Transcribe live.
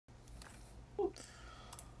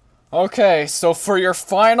Okay, so for your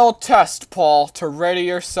final test, Paul, to ready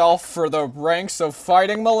yourself for the ranks of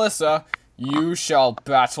fighting Melissa, you shall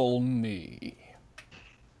battle me.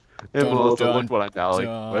 And Dun Melissa, dun look what I'm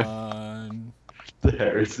battling with. dun. The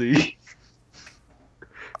heresy.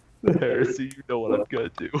 The heresy, you know what I'm gonna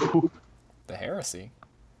do. The heresy?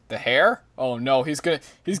 The hair? Oh no, he's gonna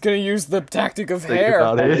use the tactic of Think hair.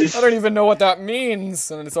 about it. I don't even know what that means,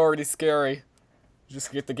 and it's already scary.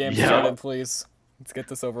 Just get the game Yeah. started, please. Let's get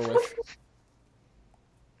this over with.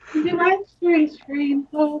 Would you mind sharing screen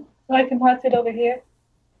so I can watch it over here?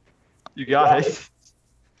 You got it.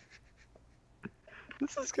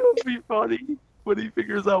 This is gonna be funny when he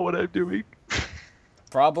figures out what I'm doing.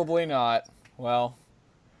 Probably not. Well,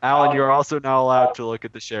 Alan, you're also not allowed to look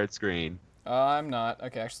at the shared screen. I'm not.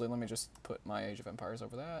 Okay, actually, let me just put my Age of Empires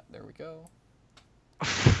over that. There we go.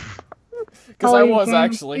 Because I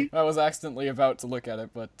was accidentally about to look at it,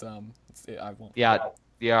 but I won't. Yeah,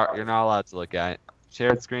 you're not allowed to look at it.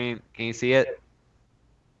 Shared screen, can you see it?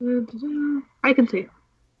 I can see it.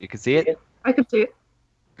 You can see it? I can see it.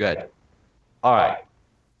 Good. Alright.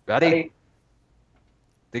 Ready?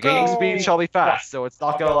 The game Go. speed shall be fast, so it's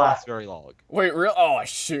not gonna last very long. Wait, real? Oh,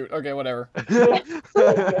 shoot. Okay, whatever.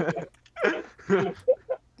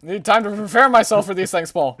 Need time to prepare myself for these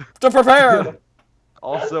things, Paul. To prepare!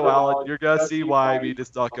 Also, Alan, you're gonna see why I mean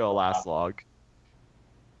it's not gonna last long.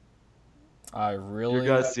 I really... You're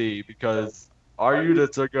gonna see, because our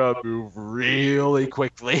units are gonna move really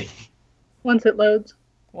quickly. Once it loads.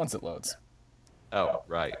 Once it loads. Oh,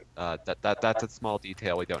 right. That's a small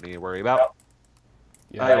detail we don't need to worry about.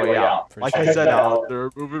 Yeah, Anyway, yeah. pretty Like sure. I said, Alan, they're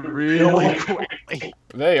moving really quickly.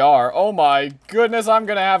 They are. Oh my goodness, I'm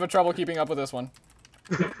gonna have a trouble keeping up with this one.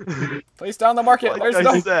 Place down the market. Like There's I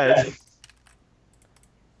no... said.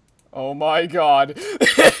 Oh my god.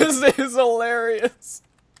 This is hilarious.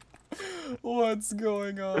 What's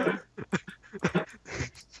going on?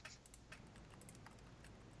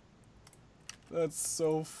 That's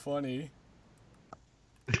so funny.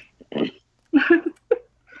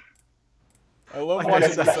 I love Like I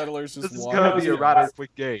watching said, the settlers just This is walk. gonna be a rather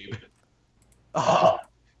quick game. Oh,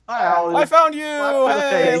 hi, Alan. I found you! Slap to the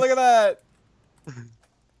Hey, face. look at that!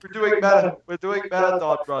 We're doing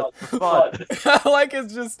marathon runs for fun. I like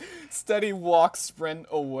his just steady walk sprint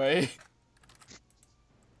away.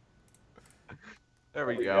 There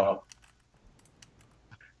we go.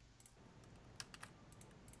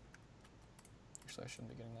 Actually, I shouldn't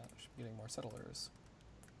be getting that. I should be getting more settlers.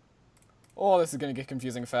 Oh, this is gonna get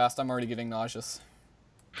confusing fast. I'm already getting nauseous.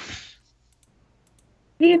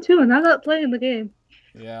 Me too, and I'm not playing the game.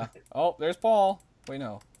 Yeah. Oh, there's Paul. Wait,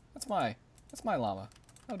 no. That's my llama.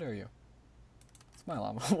 How dare you? It's my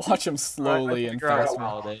llama. Watch him slowly and fast.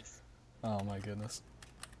 Oh my goodness.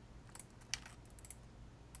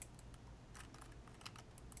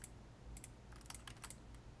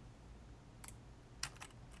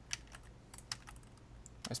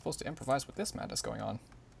 Am I supposed to improvise with this madness going on?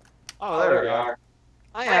 Oh, there we are.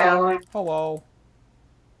 Hi, Alan. Hello.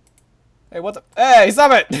 Hey, what the? Hey,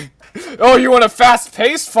 stop it! Oh, you want a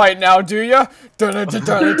fast-paced fight now, do ya? Oh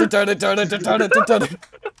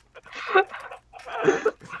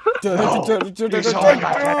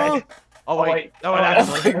wait, no one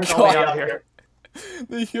actually. my It's God. only out here.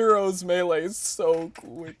 The heroes melee so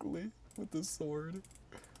quickly with the sword.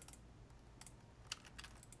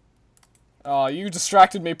 Oh, you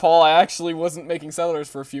distracted me, Paul. I actually wasn't making settlers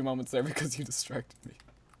for a few moments there because you distracted me.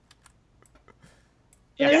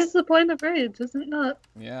 That is the point of raids, isn't it not?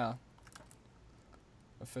 Yeah.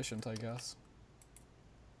 Efficient, I guess.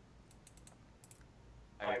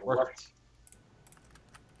 It worked.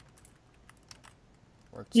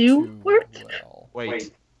 Worked You too worked? well.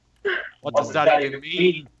 Wait. What does that even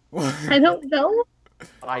mean? I don't know.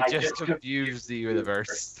 I just confused the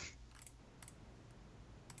universe.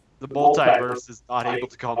 The multiverse is not able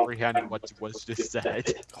to comprehend what was just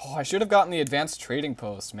said. Oh, I should have gotten the advanced trading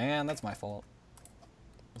post. Man, that's my fault.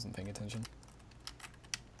 Wasn't paying attention.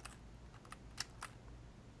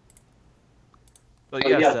 But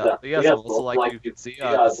yes, also like you can see,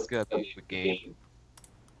 this is gonna be a game.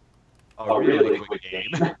 A really quick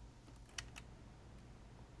game.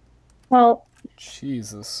 Well,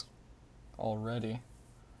 Jesus. Already.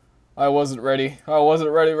 I wasn't ready. I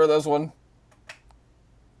wasn't ready for this one.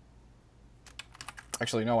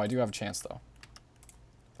 Actually, no, I do have a chance, though.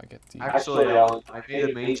 If I get the... Actually, Alan, I made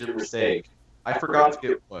a major mistake. I forgot to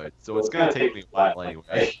get wood, so it's gonna take me a while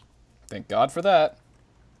anyway. Thank God for that.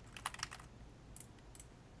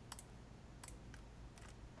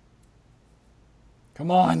 Come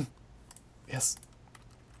on. Yes.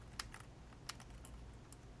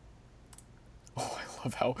 Oh, I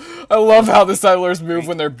I love how the settlers move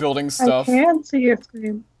when they're building stuff. I can see your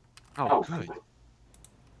screen. Oh, good.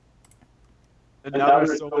 And now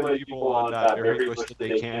there's so many people on that very wish that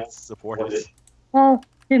they can't support it. Well,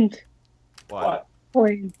 hint. What?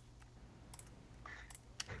 Point.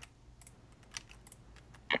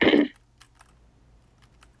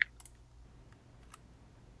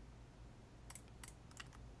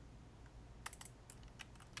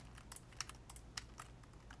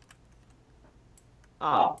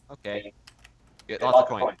 Oh, okay. Get lots of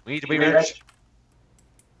coins. We need to be rich.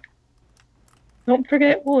 Don't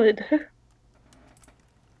forget wood.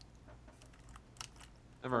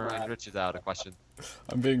 Never mind, rich is out of question.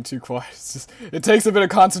 I'm being too quiet. It takes a bit of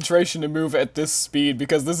concentration to move at this speed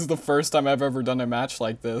because this is the first time I've ever done a match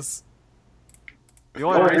like this. The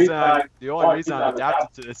only reason I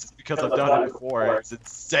adapted to this is because I've done it before. It's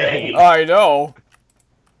insane. I know.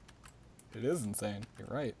 It is insane. You're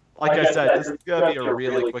right. Like I said, this is gonna be a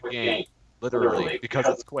really quick game. Literally, because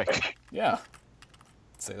it's quick. Yeah.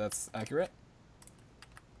 I'd say that's accurate.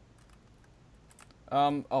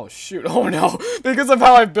 Oh shoot, oh no! Because of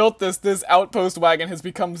how I built this, this outpost wagon has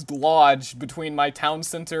become lodged between my town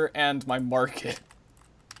center and my market.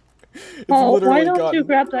 It's why don't you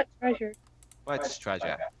grab that treasure? What's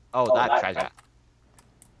treasure? Oh, that treasure.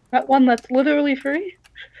 That one that's literally free?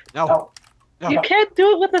 No. No. You can't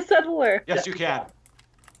do it with a settler! Yes, you can.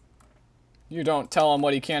 You don't tell him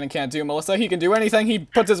what he can and can't do, Melissa. He can do anything he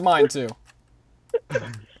puts his mind to.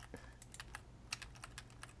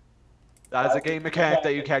 That is a game mechanic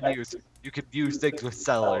that you can use. You can use things with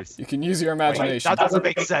settlers. You can use your imagination. Wait, that doesn't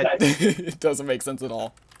make sense. It doesn't make sense at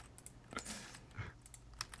all.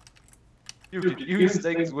 You can use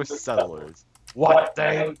things with settlers. What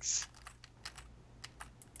things?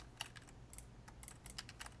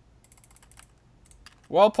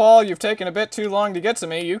 Well, Paul, you've taken a bit too long to get to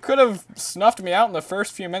me. You could have snuffed me out in the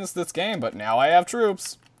first few minutes of this game, but now I have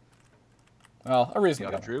troops. Well, a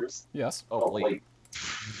reasonable You have troops? Yes. Oh, wait.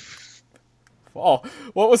 Paul,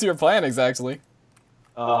 what was your plan exactly?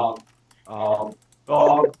 House. Oh,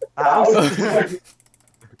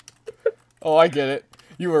 I get it.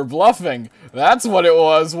 You were bluffing. That's what it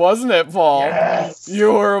was, wasn't it, Paul? Yes!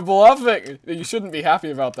 You were bluffing. You shouldn't be happy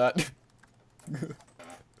about that.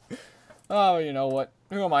 Oh, you know what?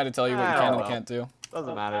 Who am I to tell you what you can and can't do?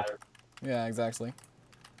 Doesn't matter. Yeah, exactly.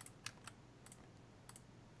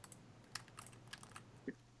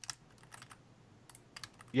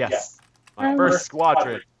 Yes. My first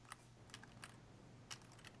squadron.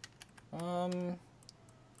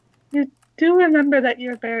 You do remember that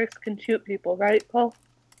your barracks can shoot people, right, Paul?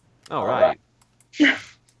 Oh, right.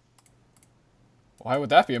 Why would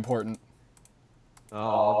that be important?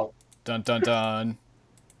 Oh. Dun dun dun.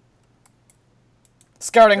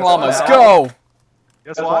 Scouting llamas, go!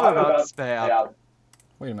 Guess what I'm about to spam?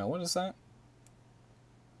 Wait a minute, what is that?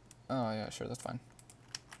 Oh, yeah, sure, that's fine.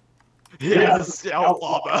 Yes, scout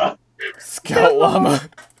llama. Scout llama.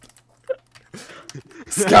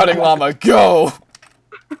 Scouting llama, go!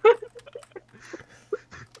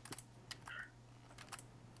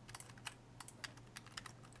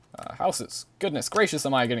 Houses. Goodness gracious,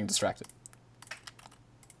 am I getting distracted?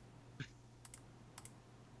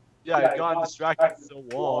 Yeah, I've gone distracted so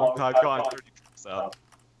long. I've gone 30%.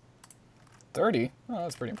 30? Oh,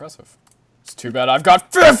 that's pretty impressive. It's too bad I've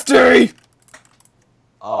got 50!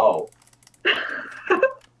 Oh.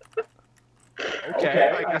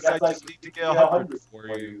 Okay, I guess I just need to get 100 before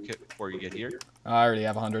you get here. I already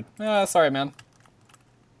have 100. Sorry, man.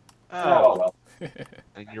 Oh, well.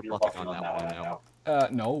 And you're bluffing on that one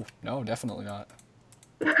now. No, definitely not.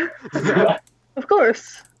 Of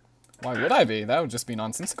course. Why would I be? That would just be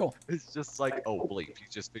nonsensical. It's just like, oh, bleep, you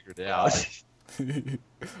just figured it out.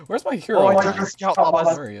 Where's my hero? Oh, I took a scout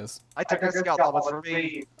llamas. There he is. I took a scout llamas for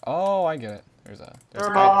me. Oh, I get it. There's a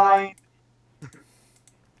mine.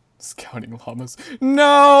 Scouting llamas.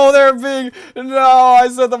 No, they're being... No, I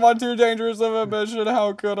set them on too dangerous of a mission.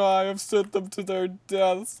 How could I have sent them to their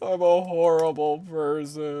deaths? I'm a horrible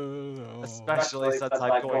person. Oh. Especially since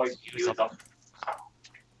I'm going to use them.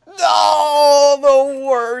 No, the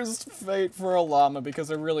worst fate for a llama, because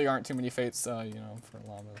there really aren't too many fates, you know, for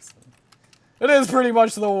llamas. It is pretty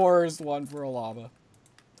much the worst one for a llama.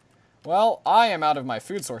 Well, I am out of my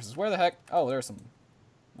food sources. Where the heck? Oh, there's some...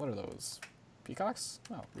 What are those? Peacocks?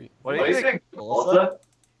 Oh, what do you think, Melissa?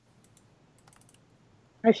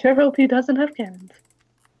 I sure hope he doesn't have cannons.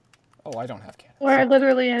 Oh, I don't have cannons. Or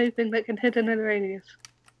literally anything that can hit in a radius.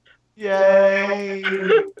 Yay!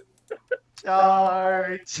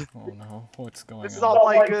 Charge! Oh no, what's going on? It's not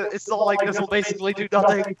like this will basically do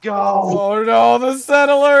nothing. Go! Oh no, the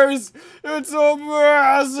settlers! It's a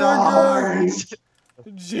massacre! Charge!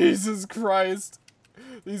 Jesus Christ.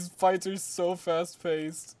 These fights are so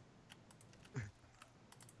fast-paced.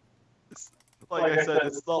 Like I said,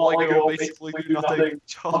 it's not like it'll basically do nothing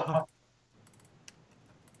job.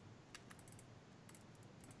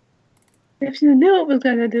 If you knew it was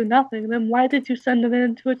going to do nothing, then why did you send them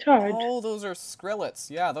into a charge? Oh, those are Skrillex.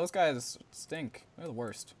 Yeah, those guys stink. They're the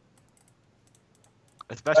worst.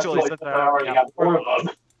 Especially since I already have 4 of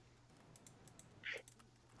them.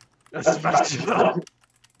 Especially.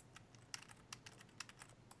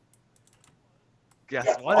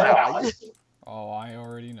 Guess what? Oh, I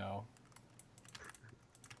already know.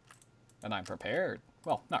 And I'm prepared.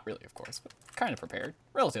 Well, not really, of course, but kind of prepared.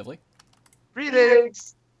 Relatively.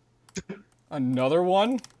 Greetings! Another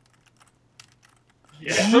one?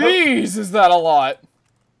 Yeah. Jeez, is that a lot?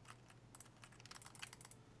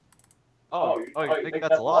 Oh, you think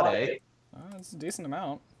that's a lot, eh? It's a decent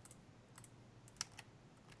amount.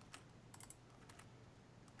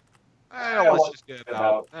 Let's just get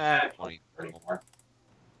about 20 more.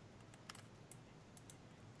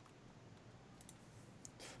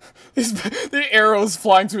 The arrows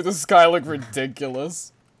flying through the sky look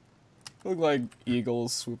ridiculous. Look like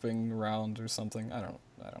eagles swooping around or something. I don't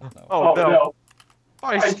know. Oh no!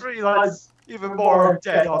 My streetlights even more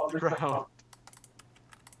dead on the ground.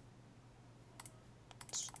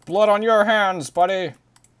 Blood on your hands, buddy. Of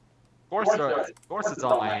course it's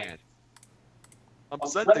on my hands. I'm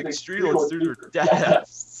sending streetlights through their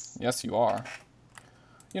deaths. Yes, you are.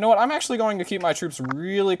 You know what? I'm actually going to keep my troops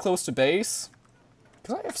really close to base.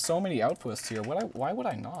 Because I have so many outposts here. Why would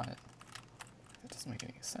I not? It doesn't make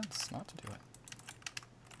any sense not to do it.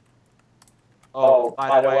 Oh,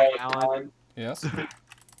 by the way, Alan. Yes?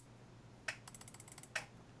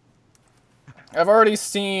 I've already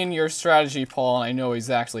seen your strategy, Paul, and I know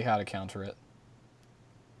exactly how to counter it.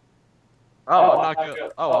 I'm not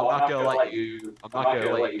gonna let you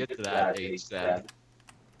get to that age then.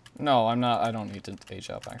 No, I'm not. I don't need to age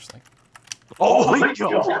up, actually. Oh my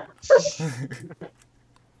god!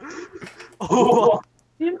 Oh.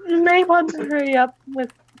 You may want to hurry up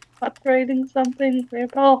with upgrading something there,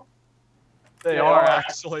 Paul. They are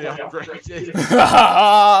actually upgraded.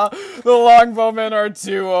 The longbowmen are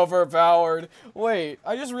too overpowered. Wait,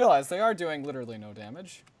 I just realized they are doing literally no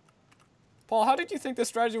damage. Paul, how did you think this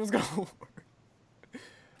strategy was gonna work?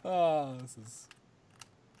 Oh,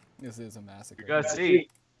 this is a massacre. You're gonna see,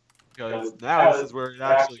 because now this is where it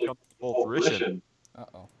actually comes to full fruition.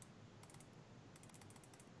 Uh-oh.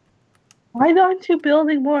 Why aren't you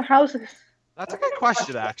building more houses? That's a good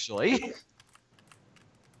question, actually.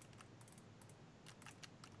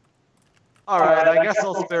 Alright, I guess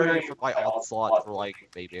I'll spare you from my onslaught for like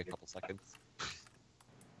maybe a couple seconds.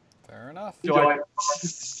 Fair enough. Joy.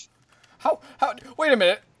 How, wait a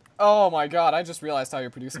minute. Oh my god, I just realized how you're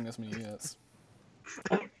producing this many units.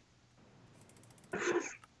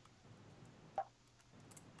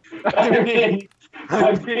 I'm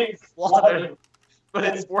being slaughtered, but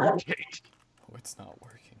it's working. Oh, it's not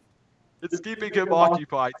working. It's keeping him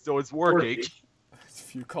occupied, so it's working.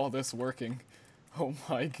 If you call this working, oh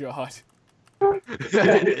my god.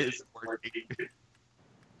 It is working.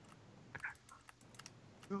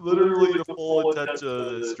 Literally, the full intention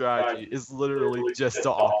of this strategy is literally just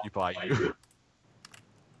to occupy you.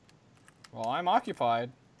 Well, I'm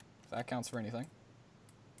occupied. If that counts for anything.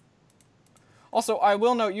 Also, I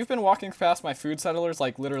will note, you've been walking past my food settlers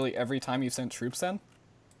like literally every time you've sent troops in.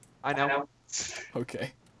 I know.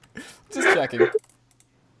 Okay. Just checking.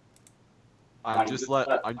 I'm just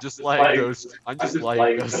letting those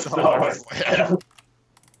stars live.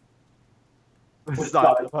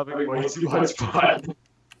 Stop, I'm having way too much fun.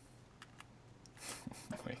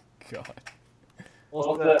 Oh my god.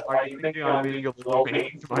 Also, are you thinking I'm being a little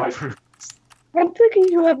mean to my troops? I'm thinking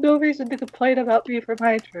you have no reason to complain about me for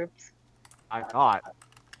my troops. I'm not.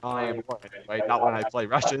 I am anyway, not when I play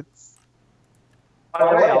Russians.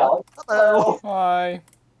 Hello. Hi.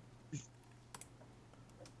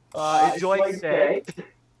 Enjoy your day.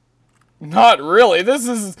 Not really. This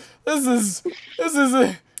is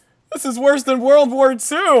worse than World War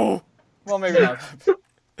II. Well, maybe not.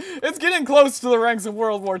 It's getting close to the ranks of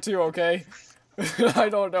World War II, okay? I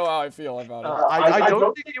don't know how I feel about it. I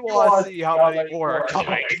don't think you want to see how many more are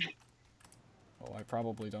coming. Oh, I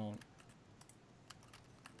probably don't.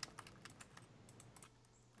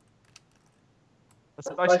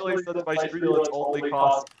 Especially since my streetlights only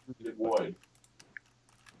cost wood.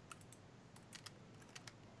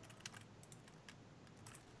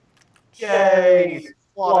 Yay!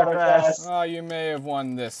 Slaughterfest! Ah, you may have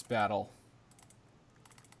won this battle.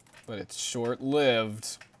 But it's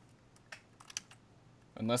short-lived.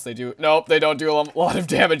 Unless they do... Nope, they don't do a lot of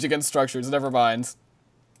damage against structures. Never mind.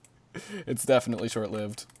 It's definitely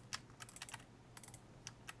short-lived.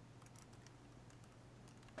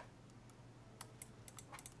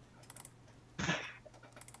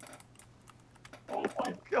 Oh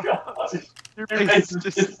my god. Your face is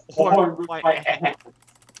just formed my hand.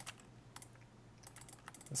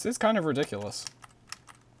 This is kind of ridiculous.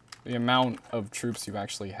 The amount of troops you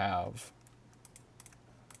actually have.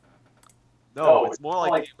 No, it's more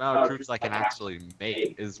like the amount of troops I can actually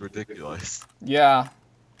make is ridiculous. Yeah.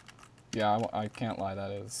 Yeah, I can't lie,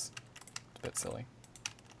 that is a bit silly.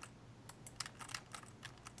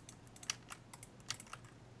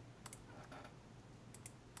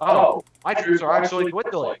 Oh, my troops are actually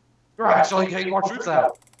dwindling. You're actually getting more troops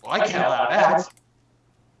out. Well, I can't allow that.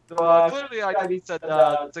 So, clearly I need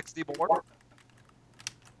to 60 more.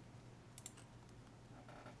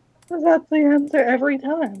 That's the answer every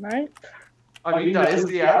time, right? I mean, that is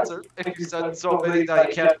the answer. If you send so many that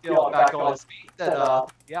you can't get back on his feet, then,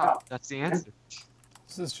 yeah, that's the answer.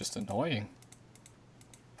 This is just annoying.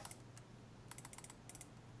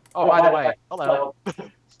 Oh, by the way, hello. Oh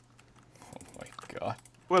my god.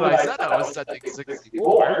 When I said I was sending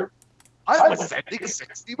 64, I was sending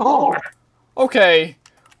 60 more. Okay.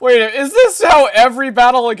 Wait, is this how every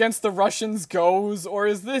battle against the Russians goes? Or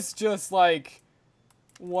is this just, like,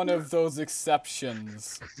 one of those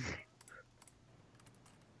exceptions?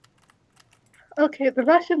 Okay, the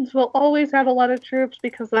Russians will always have a lot of troops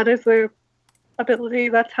because that is their ability.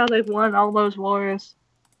 That's how they've won all those wars.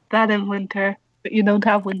 That in winter, but you don't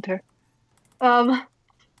have winter. I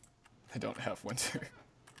don't have winter.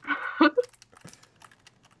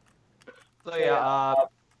 So yeah,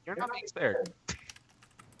 you're not being spared.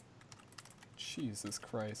 Jesus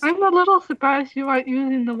Christ. I'm a little surprised you aren't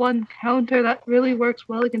using the one counter that really works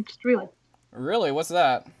well against Relay. Really? What's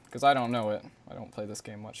that? Because I don't know it. I don't play this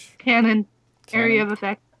game much. Cannon. Cannon? Area of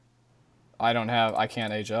effect. I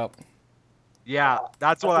can't age up. Yeah,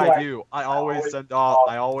 that's what I do. I always send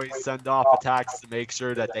off attacks to make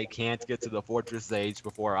sure that they can't get to the fortress age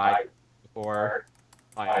before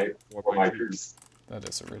my troops. That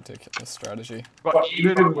is a ridiculous strategy. But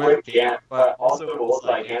even with but also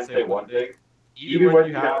I can say one thing. Even when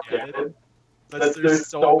you have cannon, since there's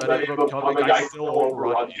so many of them coming, I still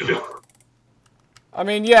overrun you. I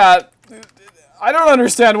mean, yeah, I don't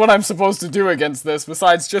understand what I'm supposed to do against this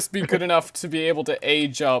besides just be good enough to be able to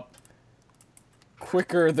age up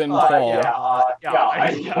quicker than Paul.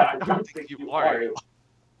 I don't think you are.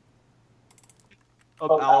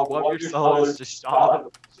 About one of your solos just shot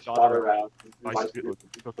around. I should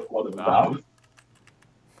one of them out.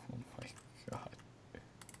 Oh my god.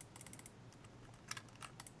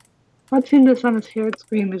 Watching this on a shared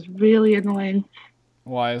screen is really annoying.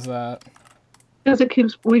 Why is that? Because it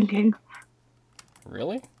keeps blinking.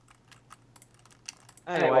 Really?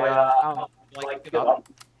 Anyway, like, give up.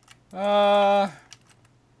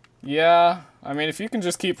 Yeah. I mean, if you can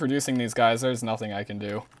just keep producing these guys, there's nothing I can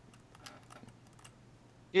do.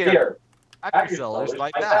 Here, I can sell this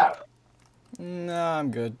like that. Nah,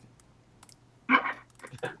 I'm good.